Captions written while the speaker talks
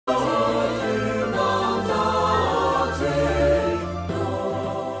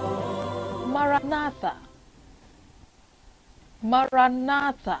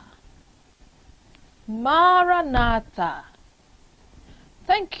Maranatha. Maranatha.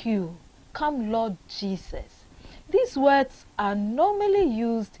 Thank you, come Lord Jesus. These words are normally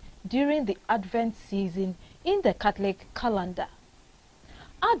used during the Advent season in the Catholic calendar.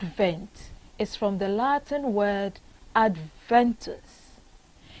 Advent is from the Latin word adventus.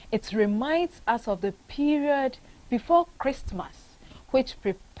 It reminds us of the period before Christmas, which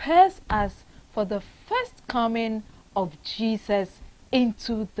prepares us for the first coming of Jesus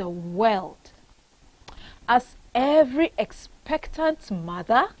into the world. As every expectant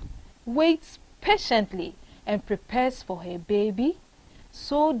mother waits patiently and prepares for her baby,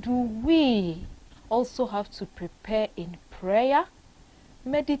 so do we also have to prepare in prayer,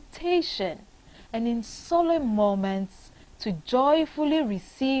 meditation, and in solemn moments to joyfully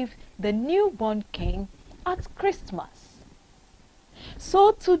receive the newborn King at Christmas.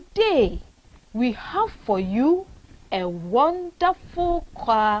 So today, we have for you a wonderful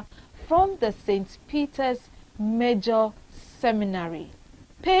choir from the St. Peter's Major Seminary,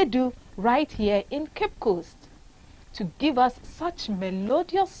 Pedu, right here in Cape Coast, to give us such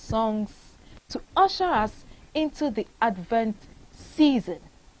melodious songs to usher us into the Advent season.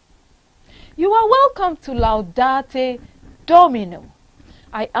 You are welcome to Laudate Dominum.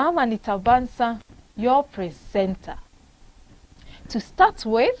 I am Anita Bansa, your presenter. To start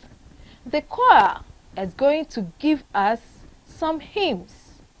with, the choir is going to give us some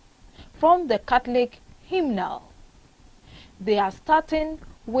hymns from the Catholic hymnal. They are starting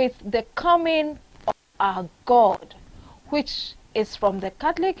with the Coming of Our God, which is from the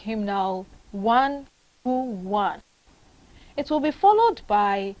Catholic hymnal 121. It will be followed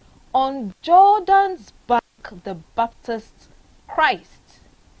by On Jordan's Back the Baptist Christ.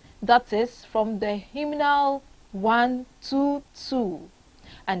 That is from the hymnal 122.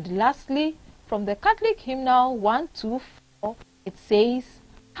 And lastly, from the Catholic hymnal 124, it says,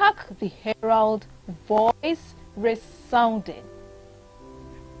 Hark the herald voice resounding.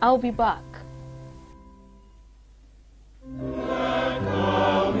 I'll be back.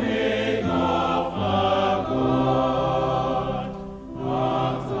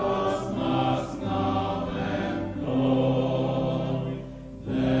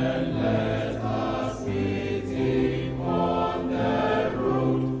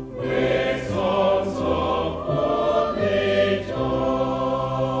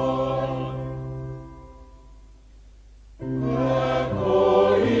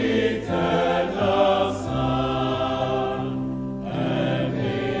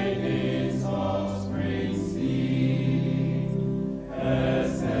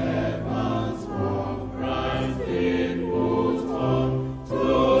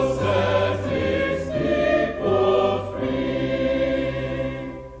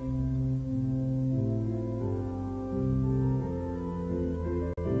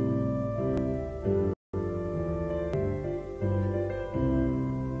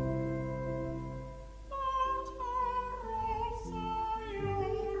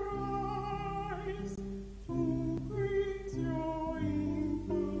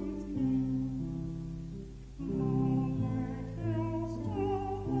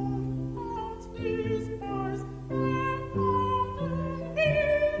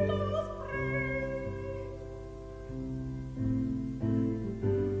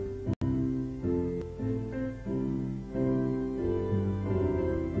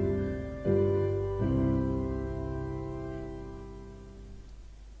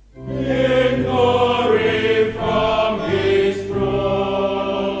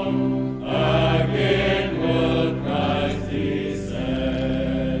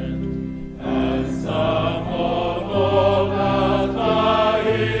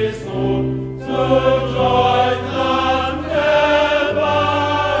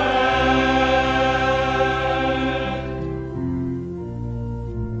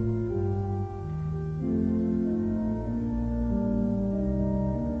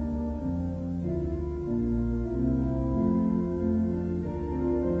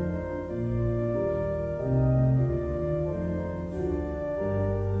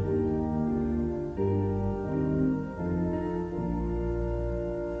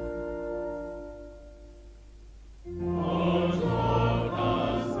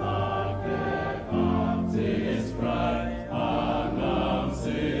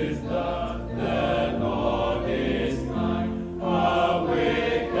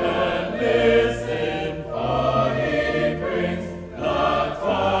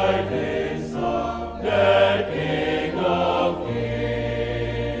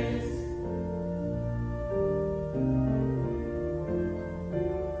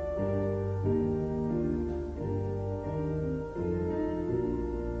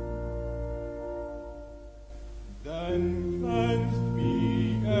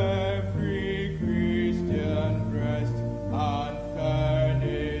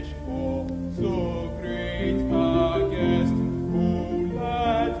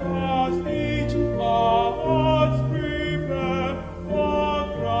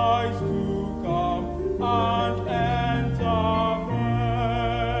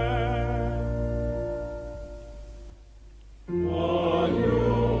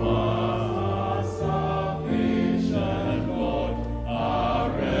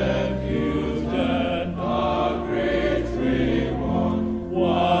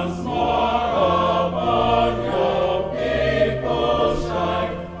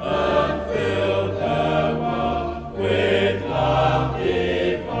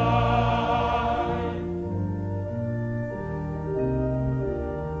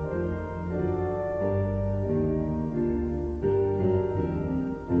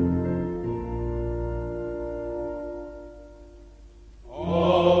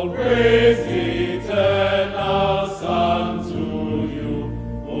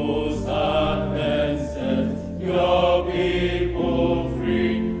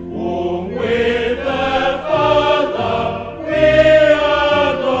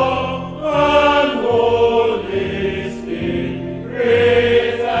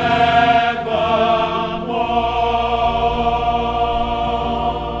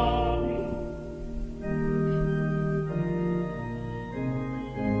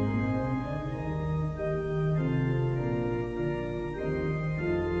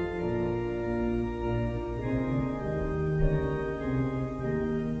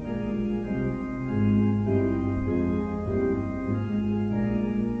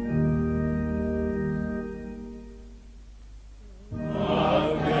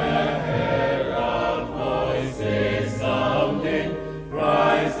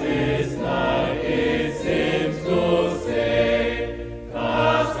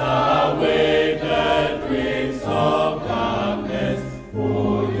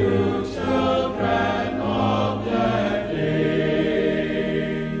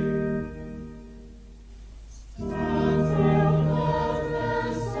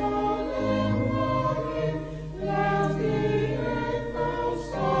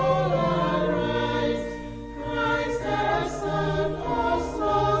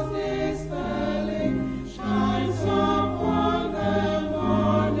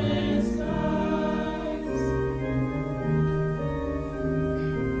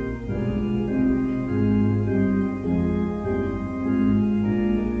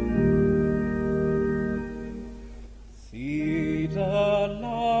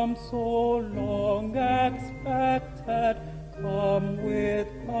 come so long expected, come with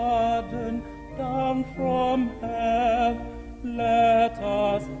pardon down from heaven. Let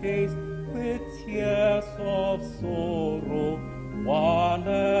us haste with tears of sorrow, one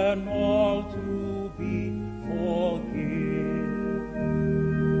and all to be forgiven.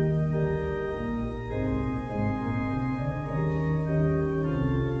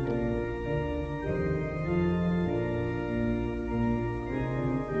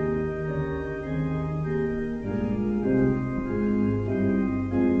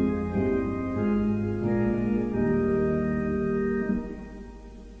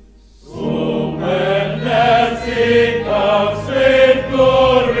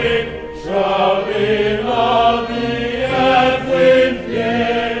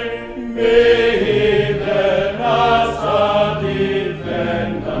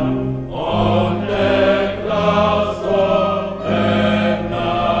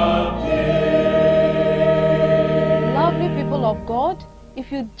 If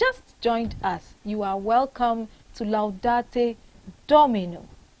you just joined us, you are welcome to Laudate Domino.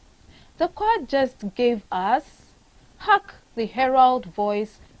 The choir just gave us "Hark the Herald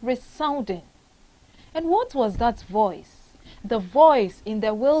Voice Resounding." And what was that voice? The voice in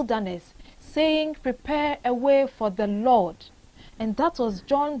the wilderness saying, "Prepare a way for the Lord." And that was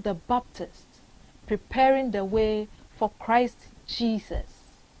John the Baptist, preparing the way for Christ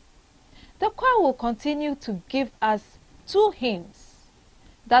Jesus. The choir will continue to give us two hymns.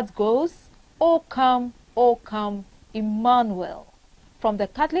 That goes, O come, Emmanuel, from the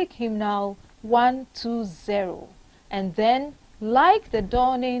Catholic hymnal 120, and then Like the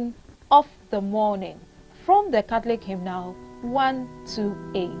Dawning of the Morning, from the Catholic hymnal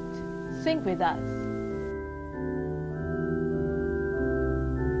 128. Sing with us.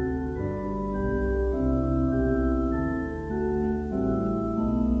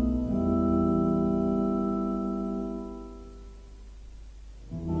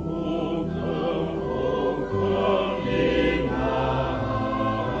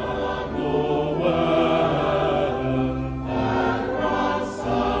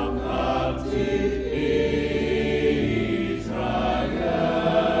 Israel,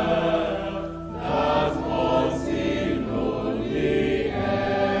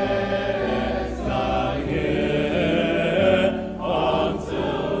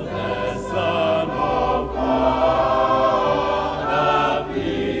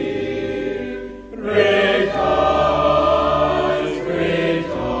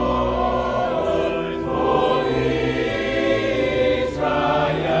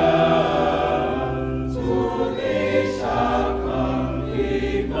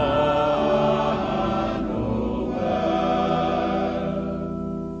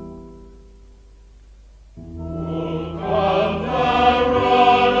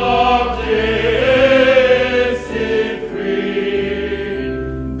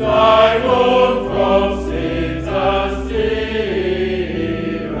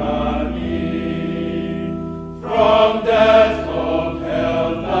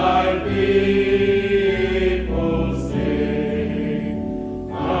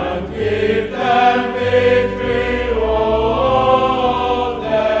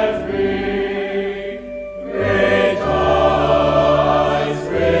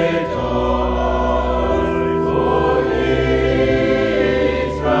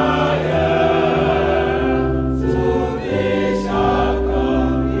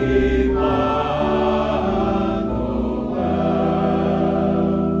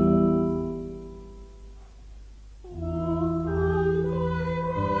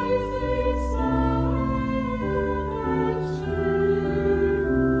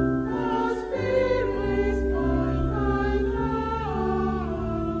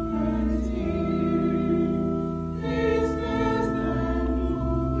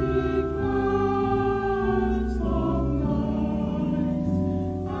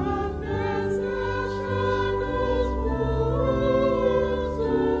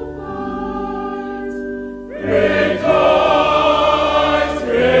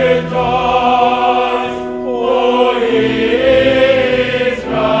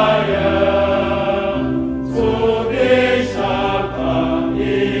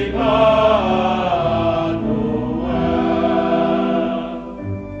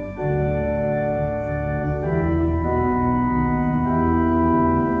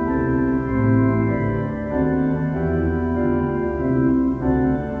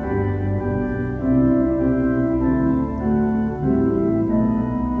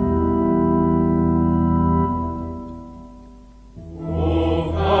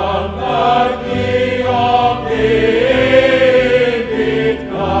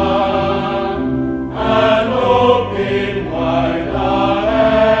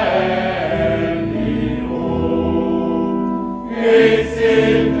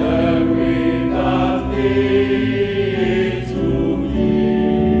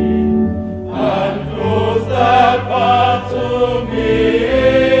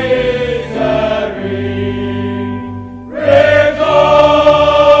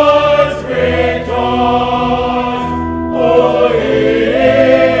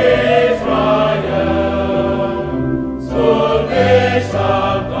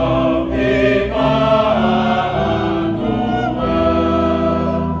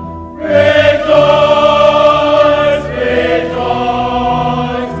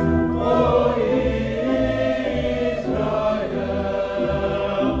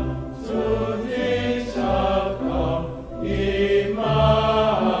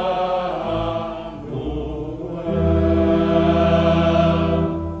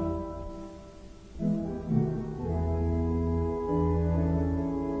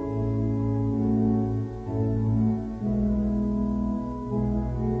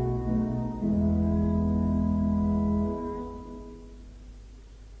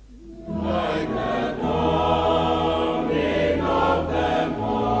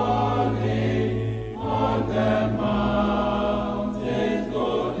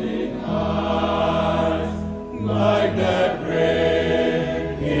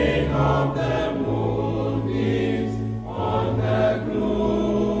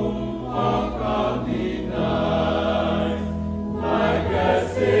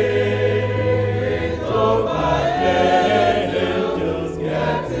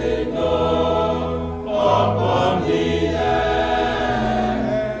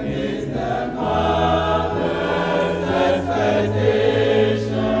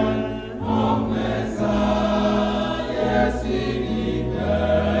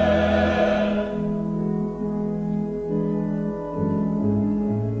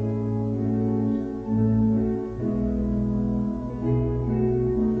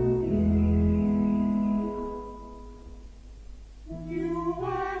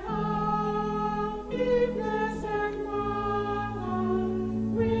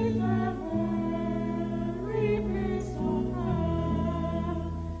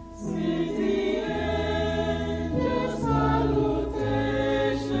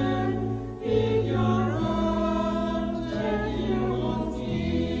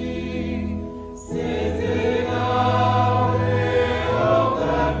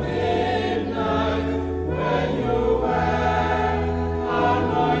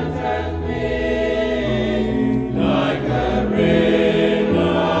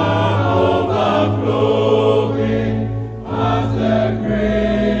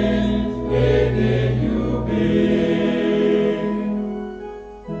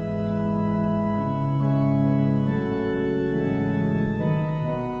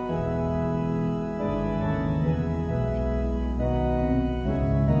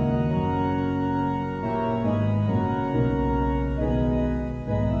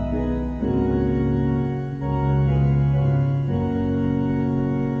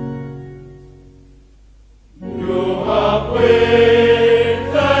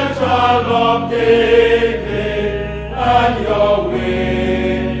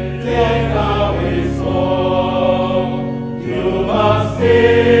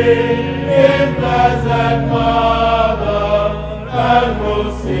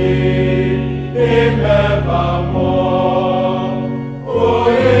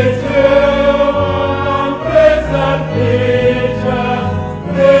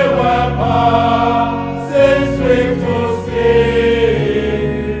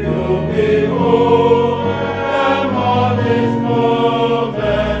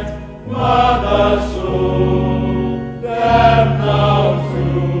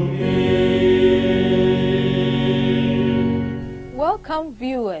 Welcome,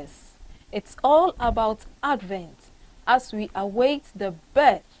 viewers. It's all about Advent as we await the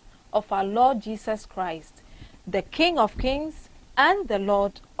birth of our Lord Jesus Christ, the King of Kings and the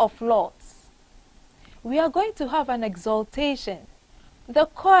Lord of Lords. We are going to have an exaltation. The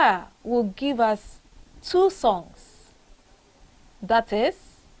choir will give us 2 songs. That is,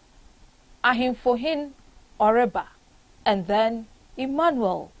 Ahimfohin Oreba, and then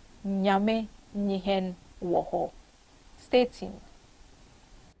Emmanuel Nyame Nihen Woho. Stay tuned.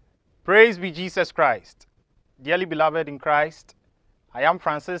 Praise be Jesus Christ. Dearly beloved in Christ, I am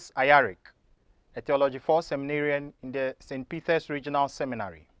Francis Ayarik, a Theology 4 seminarian in the St. Peter's Regional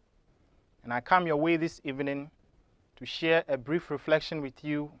Seminary. And I come your way this evening to share a brief reflection with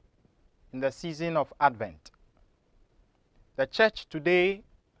you in the season of Advent. The church today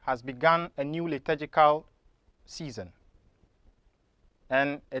has begun a new liturgical season.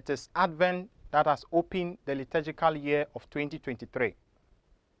 And it is Advent that has opened the liturgical year of 2023.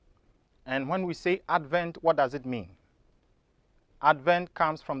 And when we say Advent, what does it mean? Advent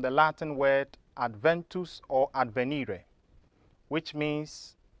comes from the Latin word adventus or advenire, which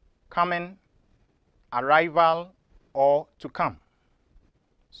means coming, arrival, or to come.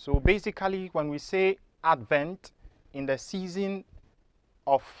 So basically, when we say Advent in the season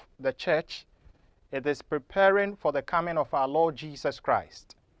of the church, it is preparing for the coming of our Lord Jesus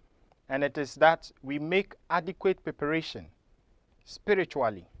Christ. And it is that we make adequate preparation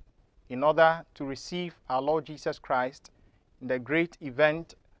spiritually in order to receive our Lord Jesus Christ in the great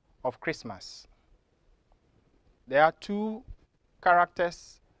event of Christmas. There are 2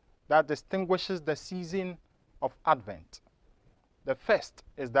 characters that distinguishes the season of Advent. The first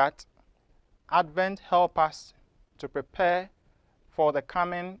is that Advent helps us to prepare for the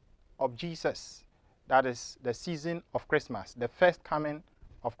coming of Jesus. That is the season of Christmas, the first coming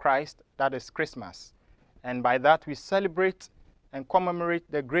of Christ, that is Christmas. And by that we celebrate and commemorate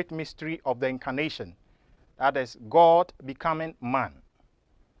the great mystery of the incarnation, that is God becoming man.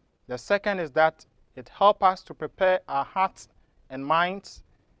 The second is that it helps us to prepare our hearts and minds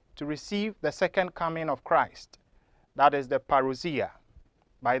to receive the second coming of Christ, that is the parousia.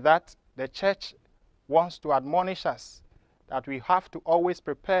 By that, the church wants to admonish us that we have to always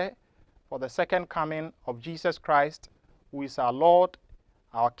prepare for the second coming of Jesus Christ, who is our Lord,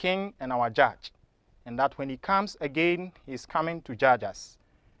 our King, and our Judge. And that when he comes again, he is coming to judge us.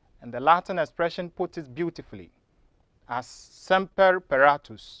 And the Latin expression puts it beautifully, as semper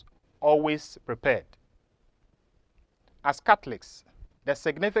paratus, always prepared. As Catholics, the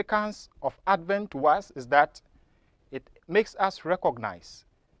significance of Advent to us is that it makes us recognize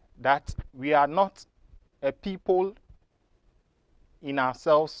that we are not a people in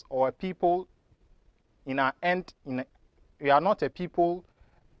ourselves or a people in our end. We are not a people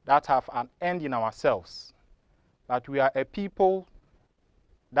that have an end in ourselves, but we are a people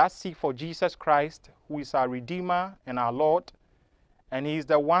that seek for Jesus Christ, who is our Redeemer and our Lord, and he is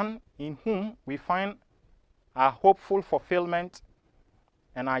the one in whom we find our hopeful fulfillment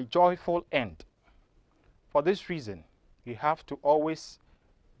and our joyful end. For this reason, we have to always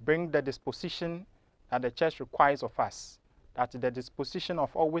bring the disposition that the church requires of us, that the disposition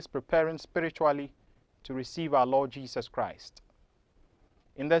of always preparing spiritually to receive our Lord Jesus Christ.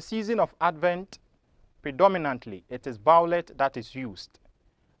 In the season of Advent, predominantly it is violet that is used,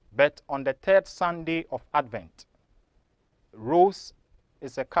 but on the 3rd Sunday of Advent, rose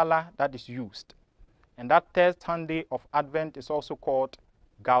is a color that is used, and that 3rd Sunday of Advent is also called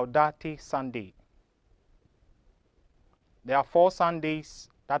Laudate Sunday. There are 4 Sundays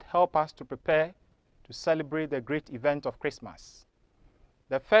that help us to prepare to celebrate the great event of Christmas.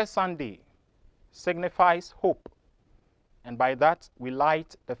 The first Sunday signifies hope, and by that we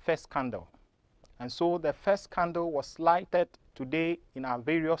light the first candle. And so the first candle was lighted today in our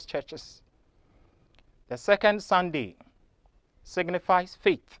various churches. The second Sunday signifies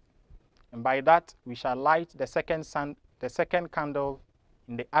faith, and by that we shall light the second candle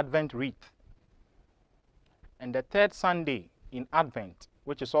in the Advent wreath. And the 3rd Sunday in Advent,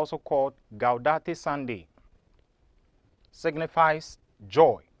 which is also called Laudate Sunday, signifies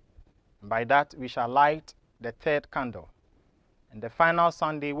joy, and by that we shall light the 3rd candle. And the final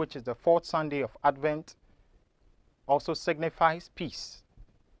Sunday, which is the 4th Sunday of Advent, also signifies peace.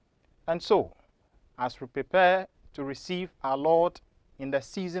 And so, as we prepare to receive our Lord in the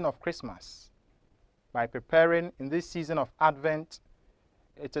season of Christmas, by preparing in this season of Advent,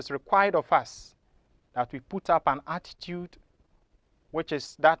 it is required of us that we put up an attitude which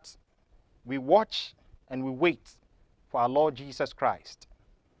is that we watch and we wait for our Lord Jesus Christ.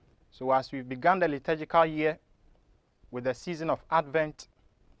 So as we've begun the liturgical year with the season of Advent,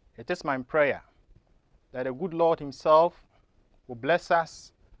 it is my prayer that the good Lord himself will bless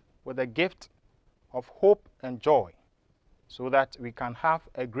us with the gift of hope and joy so that we can have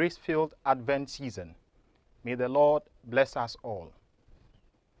a grace-filled Advent season. May the Lord bless us all.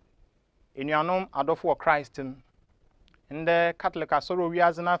 In your name, adofo Christ, in the Catholic asoro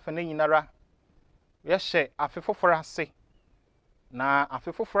wiazina fene yinara, yeshe afefofora ase, na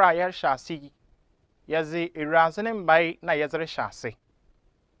afefofora yersha ase, yezi irazene mbai na yezere shase.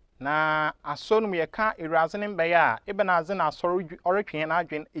 Na asonu yeka irazene mbai a, ibena azina asoro oritwe na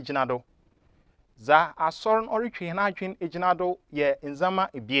adwen ejinado. Za asoron oritwe na adwen ejinado ye nzama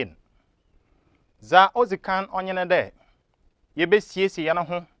ebien. Za ozikan onyene de, yebe siesi yana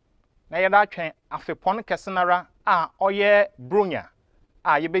ho, na yeda twen afepon kesenara a oye bronya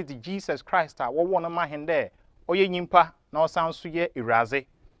a yebe di Jesus Christ a wo no ma hende oye nyimpa na osanso ye iraze.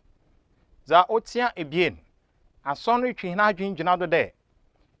 Za otia ebien, ason ritwe na adwen gyinado de,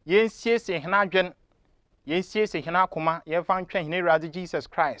 yensiesi hena adwen, yensiesi hena akoma, yefa ntwen hena iraze Jesus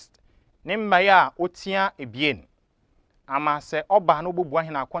Christ. Ne mmaya otia ebien, ama se oba no bobu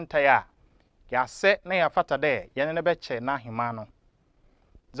ahena akonta ya ya se na ya fata de yene ne beche na ahema no.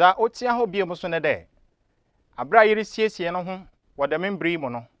 Za otia ho bie muso ne de abra yiri siesie no ho wode membri mu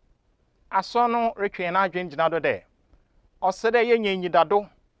no aso no retwe na adwen gyina do de osede ye nyanyidado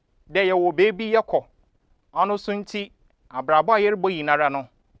de ye wo bebi yekọ ono so nti abrabo ayere boyinara no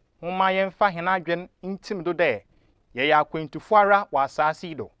homa ye mfa hena adwen ntim do de ye ya kwentufo ara wa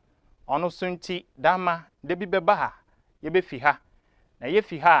asasi do ono so nti dama de bi beba ha ye be fi ha na ye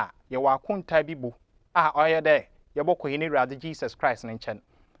fi ha ye wa akonta bi bo a oye de ye bokọ hene rade Jesus Christ ne nchen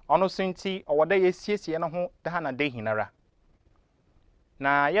ono so nti owode ye siesie no ho da na de hinara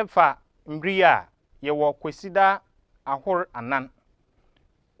na ye fa mbri a ye wo kwesida ahor anan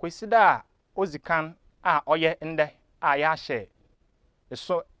kwesida ozikan a oye nde a ya hye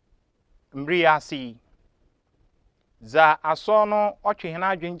eso mbri ya si za aso no otwe hena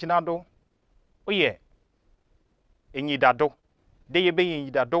adwen gyinado oye enyidado de ye be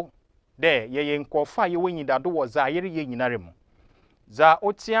enyidado de ye nkofa ye wenyidado wo za yere ye nyinare mu za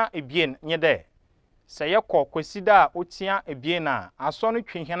otia ebien nye de se yekọ kwesida otia ebien na aso no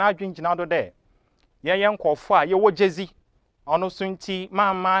twe hena adwen gyinado de ye nkofa ye wo jezi ono so nti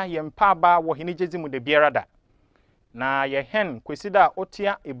mama ye mpaba wo hene jezi mu de biarada na ye hen kwesida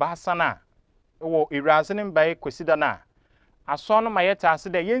otia ibasa na wo irazene mbae kwesida na aso no mayeta ase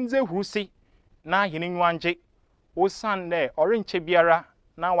de yenze hurusi na hene nwange osande orenche biara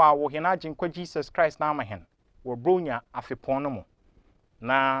na wa wo hene aginkwa Jesus Christ na amahen wo bronya afepon no mu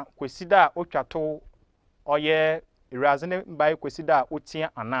na kwesida otwato oye irazene mbae kwesida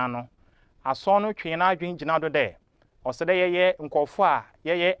otia anano aso no twe na adwen gyinado de osede ye nkofo a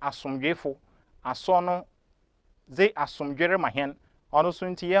ye asomdwefo aso no ze asomdwere mahen ono so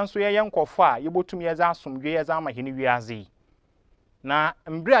nti yenso ye nkofo a yebotum ye za asomdwe ye za amahen wiaze na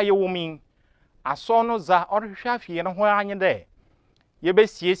mbri a ye womin aso no za orhwehwe afie no ho anye de ye be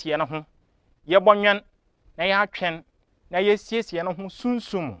siesie no ho ye bonwen na ye atwen na ye siesie no ho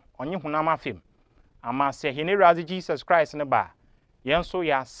sunsum onye hunam afem ama se hene razi Jesus Christ ne ba yenso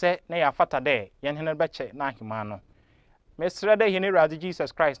ya se na ya fata de yen hene beche na ahima no mesre de hene razi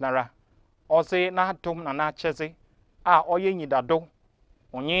Jesus Christ nara oze na dom na na cheze a oye nyidado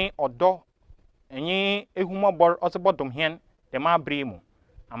onye odo enye ehumobor oze bodom hen de ma bremu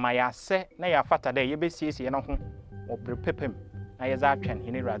ama ya se na ya fata de ye be siesie no ho oprepepem na ye za atwen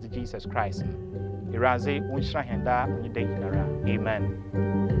hene razi Jesus Christ iraze unshra henda onye de hinara amen.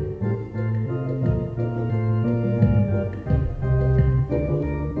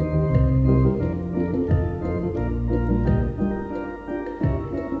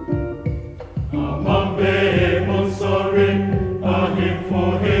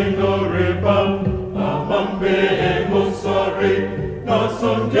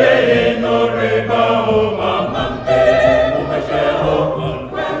 Sunday no reba o amambe mumesheo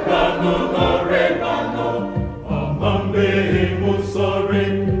rano no reba no amambe musore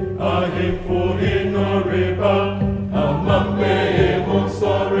ahifo no reba amambe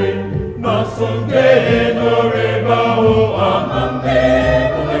musore no Sunday no reba o amambe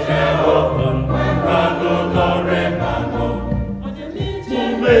mumesheo rano no reba no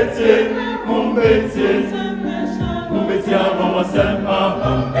mumbete Mumetiamo sempa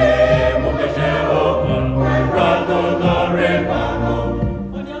mambe mumesheo rado no rebano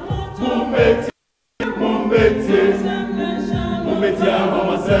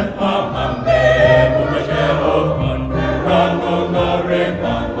mumetiamo sempa mambe mumesheo rado no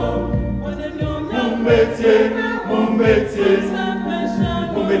rebano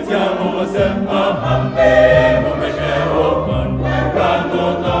mumetiamo sempa mambe mumesheo rado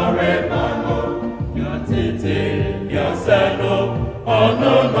no rebano Yaseno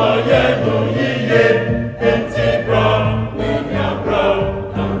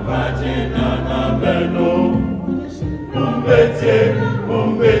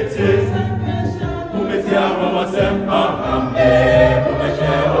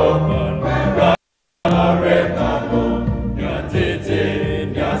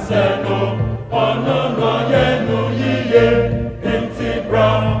yaseno ono no yenu yiye enti bra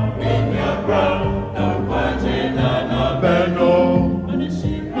minya bra na kwaje na na beno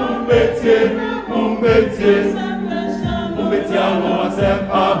umbetie amo asem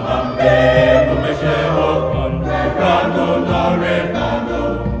amambe umeshe okon kano na repano.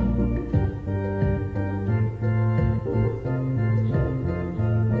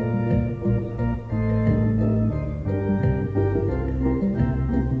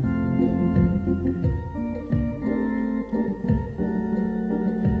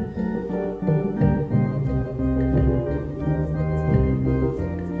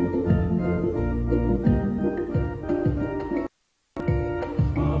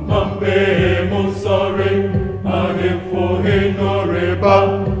 Amambe musore, ahefo henoreba.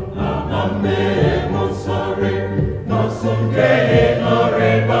 Amambe musore, nosunge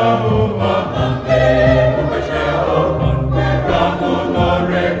henoreba. Amambe umeshe okon kano na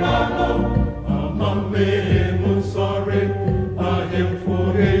repano. Amambe musore, ahefo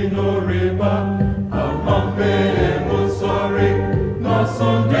henoreba. Amambe musore,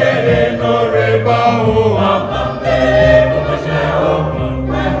 nosunge henoreba. Amambe umeshe okon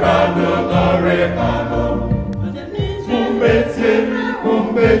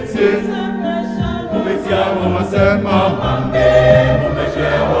umbetie amo asem amambe umeshe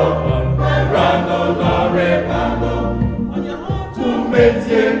okon kano na repano.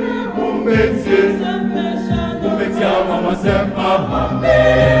 Umbetie amo asem amambe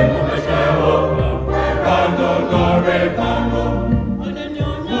umeshe okon kano na repano.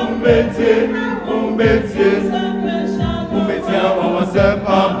 Umbetie amo asem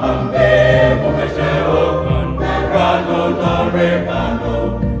amambe umeshe okon kano na repano.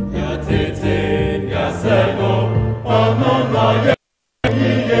 Yatete yaseno ono na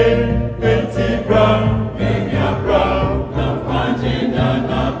yiye enti bra minya bra na kwaje na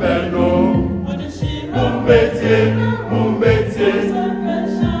na beno. Umbetie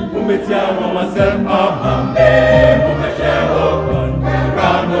amo asem amambe umeshe okon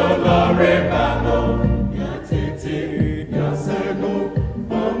kano na repano. Yatete yaseno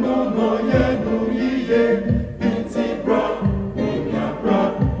ono na yenu yiye enti bra minya bra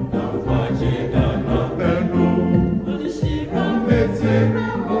na kwaje na na beno.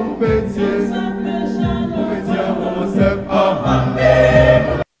 Umbetie amo asem amambe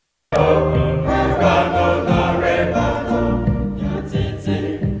okon kano na repano. Yatete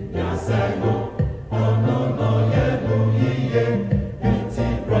yaseno ono na yenu yiye enti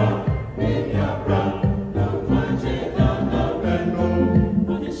bra minya bra na kwaje na na beno.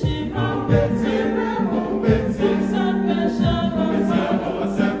 Umbetie amo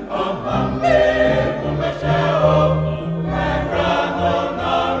asem amambe umeshe okon kano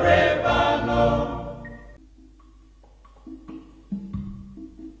na repano.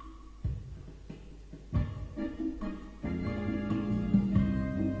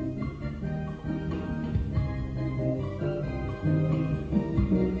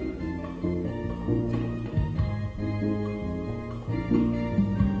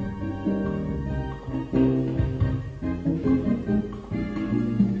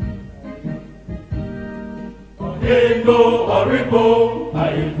 Eno oripo,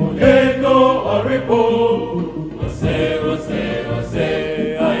 eno oripo. Ose,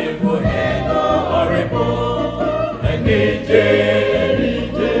 eno oripo. Enije,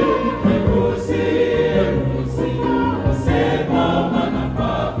 erusi. Ose mama na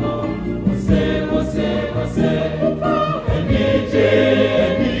papo. Ose. Enije,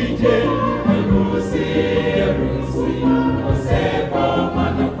 erusi. Ose mama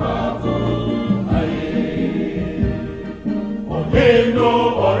na papo. Eno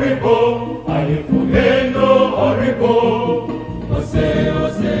oripo, eno oripo. Ose,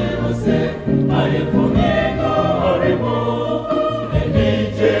 eno oripo.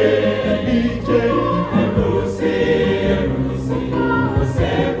 Enije, erusi.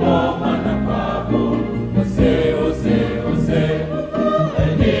 Ose mama na papo. Ose.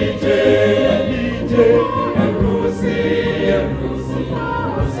 Enije, erusi.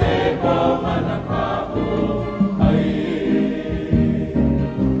 Ose mama na papo.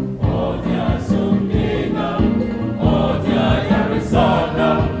 Odia Arizona,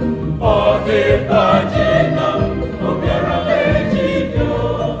 Odia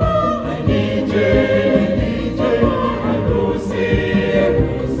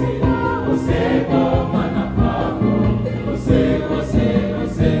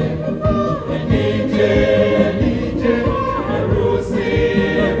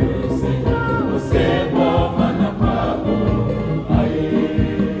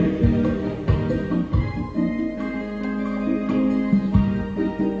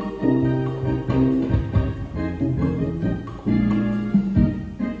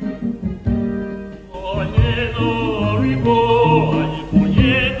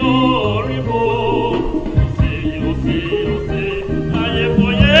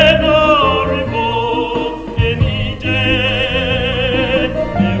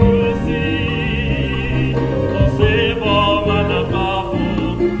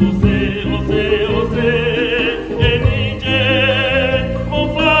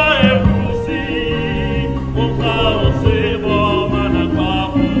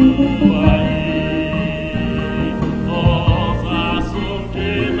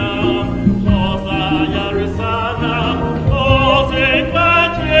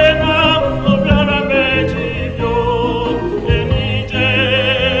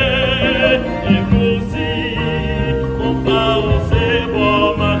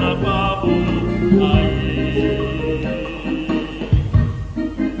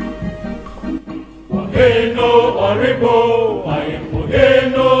Oheno oribo,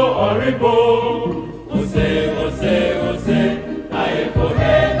 Oheno oribo. Ose, ose, ose,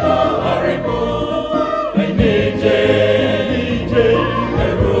 Oheno oribo. Nije, nije,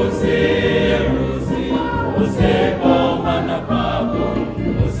 erusi, erusi. Ose bo manapabo,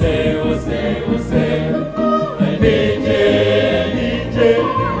 ose, ose, ose. Nije, nije,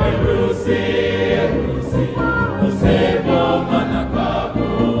 erusi, erusi. Ose bo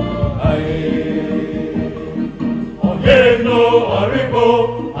manapabo, Oheno oribo,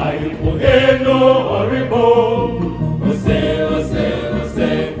 Oheno oribo. Ose, ose, ose,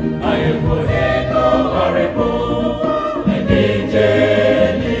 Oheno oribo. Nije,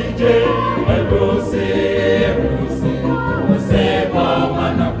 nije, erusi, erusi. Ose bo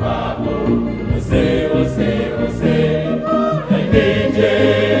manapabo, ose, ose, ose. Nije,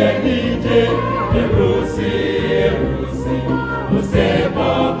 nije, erusi, erusi. Ose bo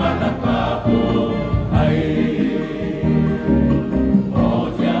manapabo,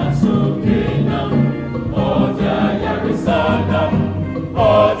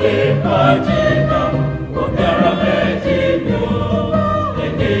 Majinam, Ogara Mejino,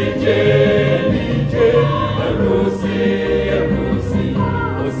 Nije, Nije, Erusi, Erusi,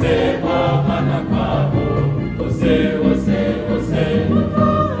 Ose Manakabu, Ose, Ose, Ose,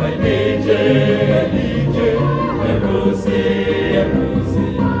 Nije, Nije, Erusi, Erusi,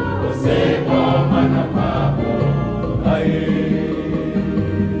 Ose Manakabu,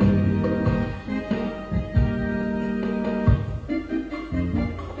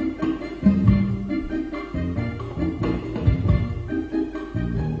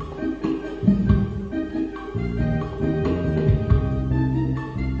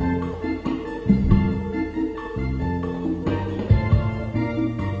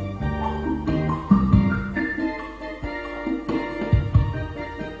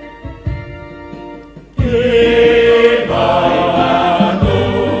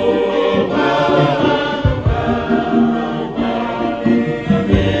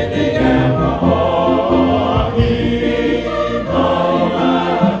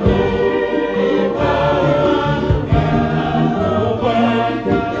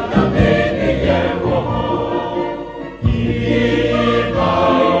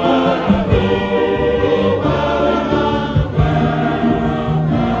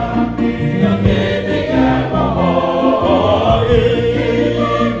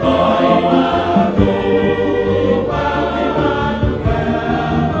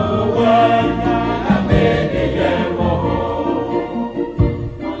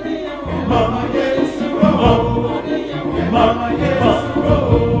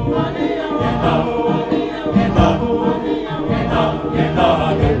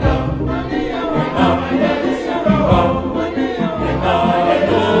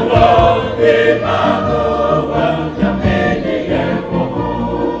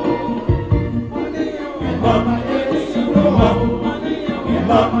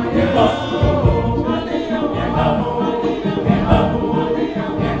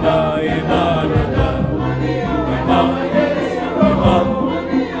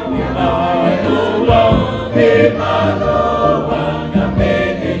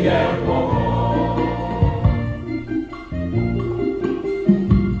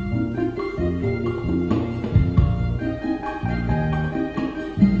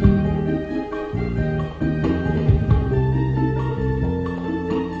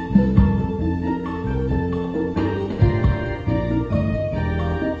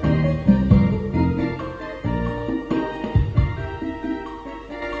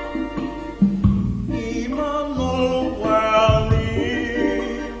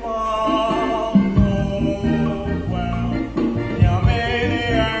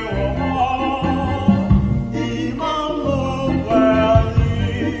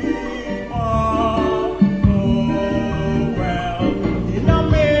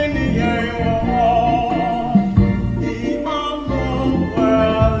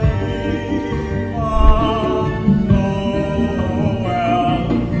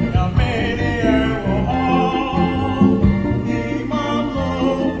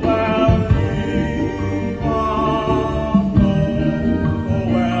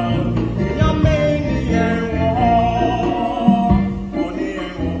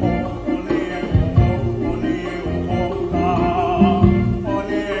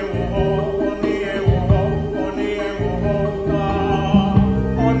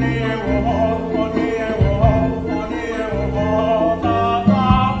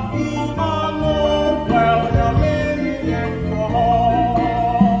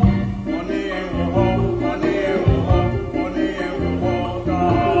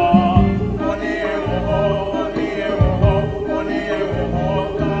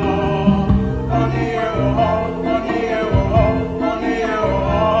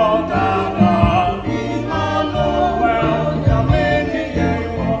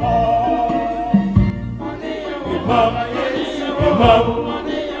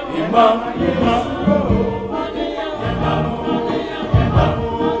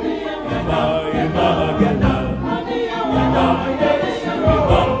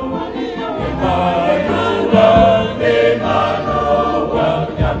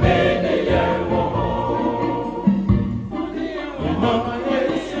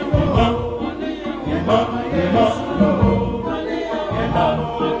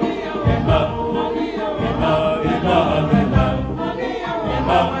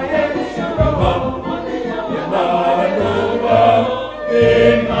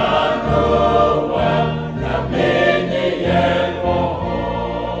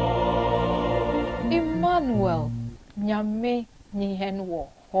 Emmanuel, nyame nyihen wo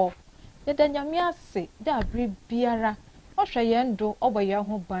ho. Yeda nyame ase da bri biara ohwe yen do oboye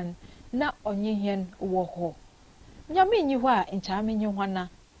ho ban na onyihen wo ho. Nyame nyi ho a ncha menyi hwana.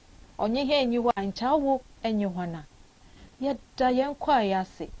 Onyihen nyi ho a ncha wo enyi hwana. Yeda yen kwa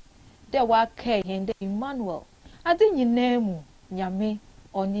yase de wa kai hen de Emmanuel ade nyinemu nyame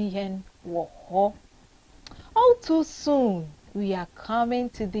onyihen wo ho. All too soon we are coming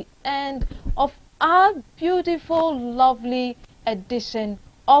to the end of our beautiful, lovely edition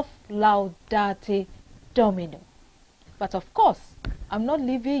of Laudate Domino. But of course, I'm not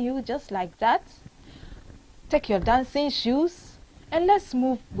leaving you just like that. Take your dancing shoes and let's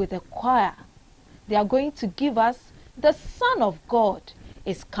move with the choir. They are going to give us the Son of God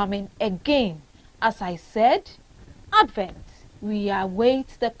is coming again. As I said, Advent. We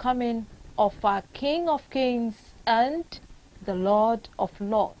await the coming of our King of Kings and the Lord of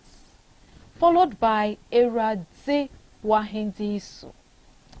Lords, followed by Eradze Wahendisu.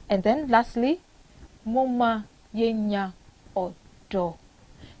 And then lastly, Moma Yenya Odo.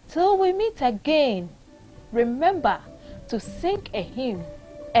 Till we meet again, remember to sing a hymn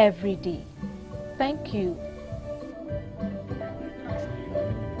every day. Thank you.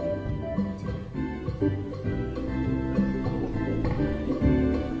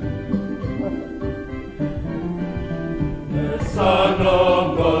 The Son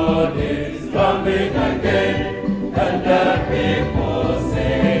of God is coming again, and the people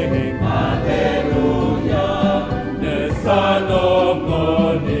sing Hallelujah. The Son of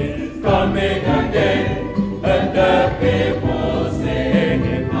God is coming again, and the people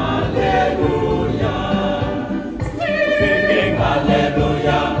sing Hallelujah. Singing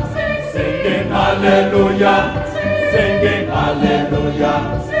Hallelujah, singing Hallelujah, singing Hallelujah,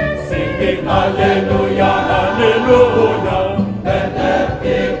 singing Hallelujah, Hallelujah. And the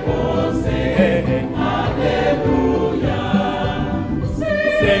people sing Hallelujah,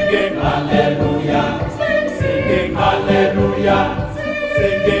 singing Hallelujah, singing Hallelujah,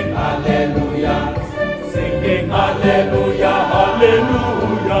 singing Hallelujah, singing Hallelujah,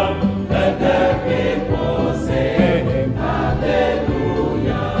 Hallelujah. And the people sing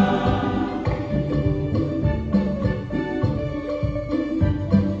Hallelujah.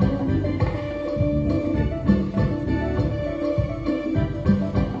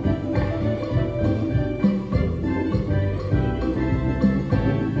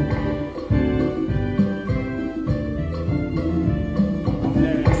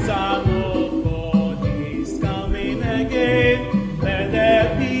 The Son of God is coming again. Let the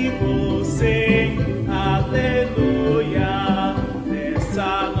people sing Hallelujah. The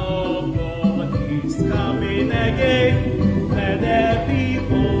Son of God is coming again. Let the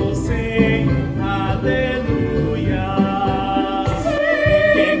people sing Hallelujah.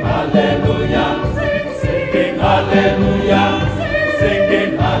 Singing Hallelujah, singing Hallelujah,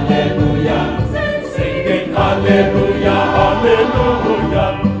 singing Hallelujah, singing Hallelujah, Hallelujah.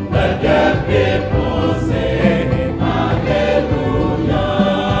 Let the people sing Hallelujah,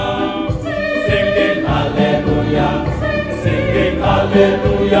 singing Hallelujah, singing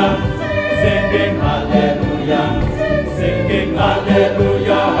Hallelujah, singing Hallelujah, singing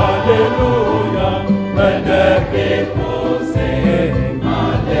Hallelujah, Hallelujah. Let the people sing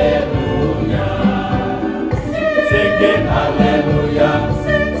Hallelujah, singing Hallelujah,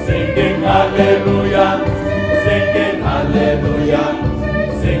 singing Hallelujah, singing Hallelujah,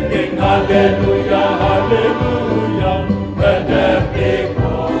 singing Hallelujah, Hallelujah. Let the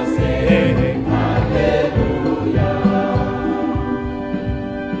people sing Hallelujah.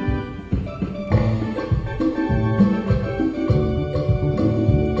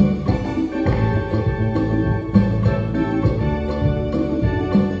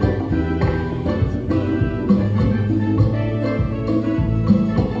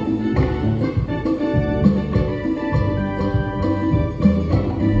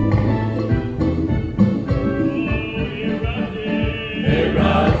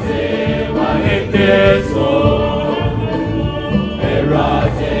 Erase waheteso,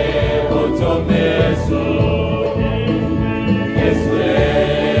 erase otomeso, Yeswe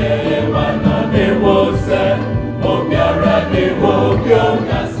manane wose, obiara ni wobio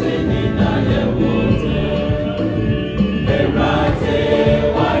nasini na yewote. Erase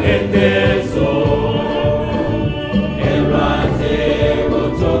waheteso, erase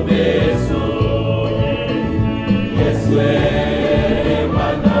otomeso, Yeswe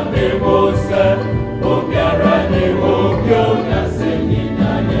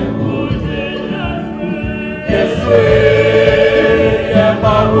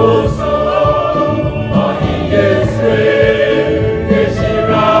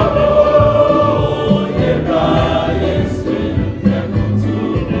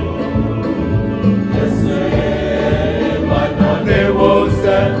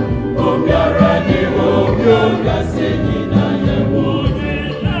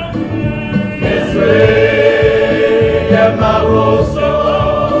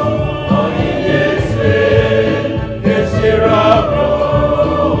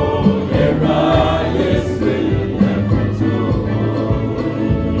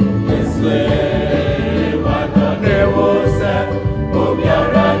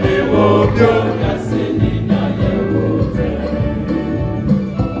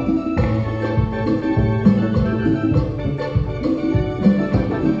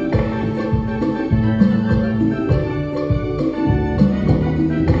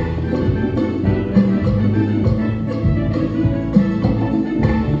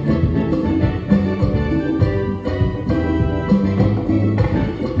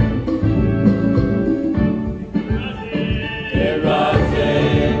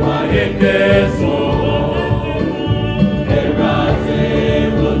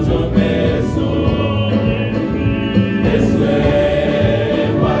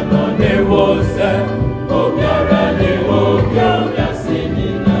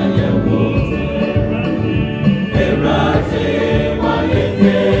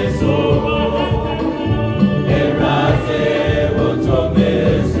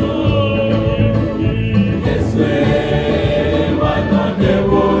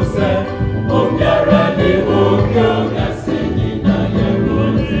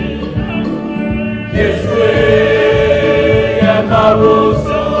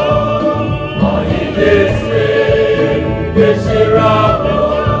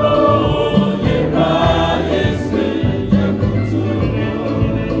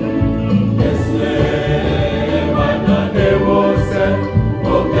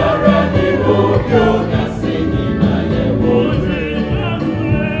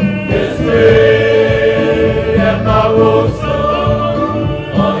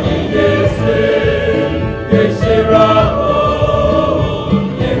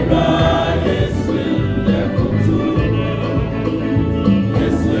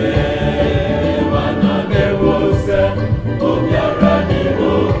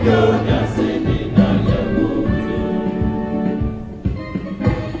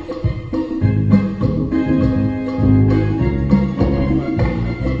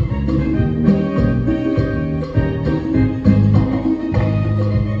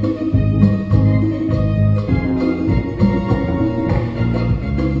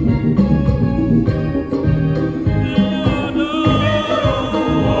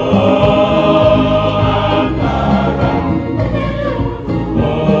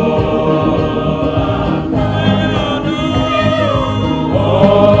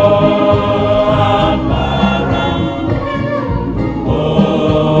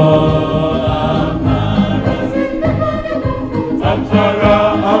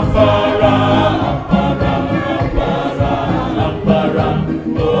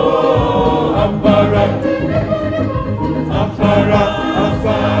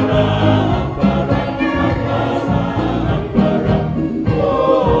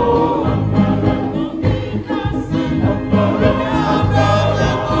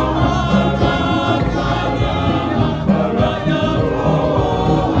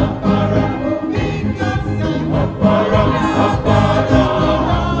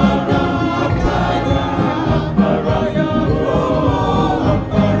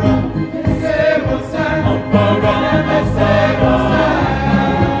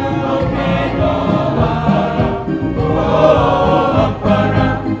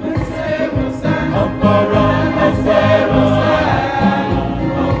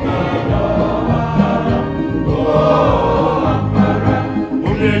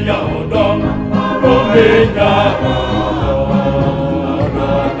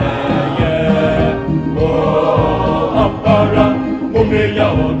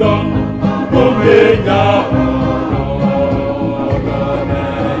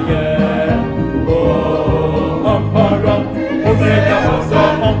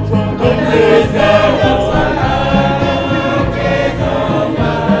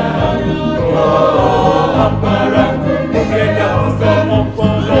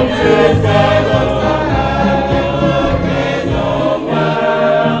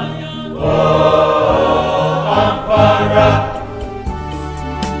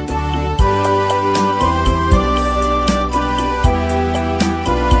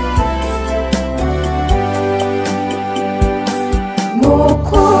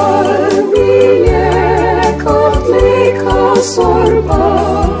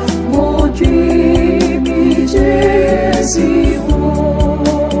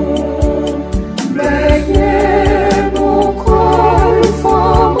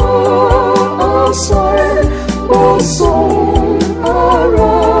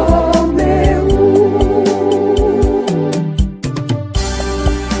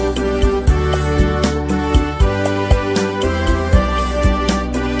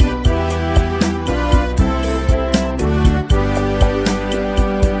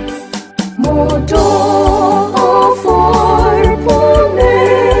Modo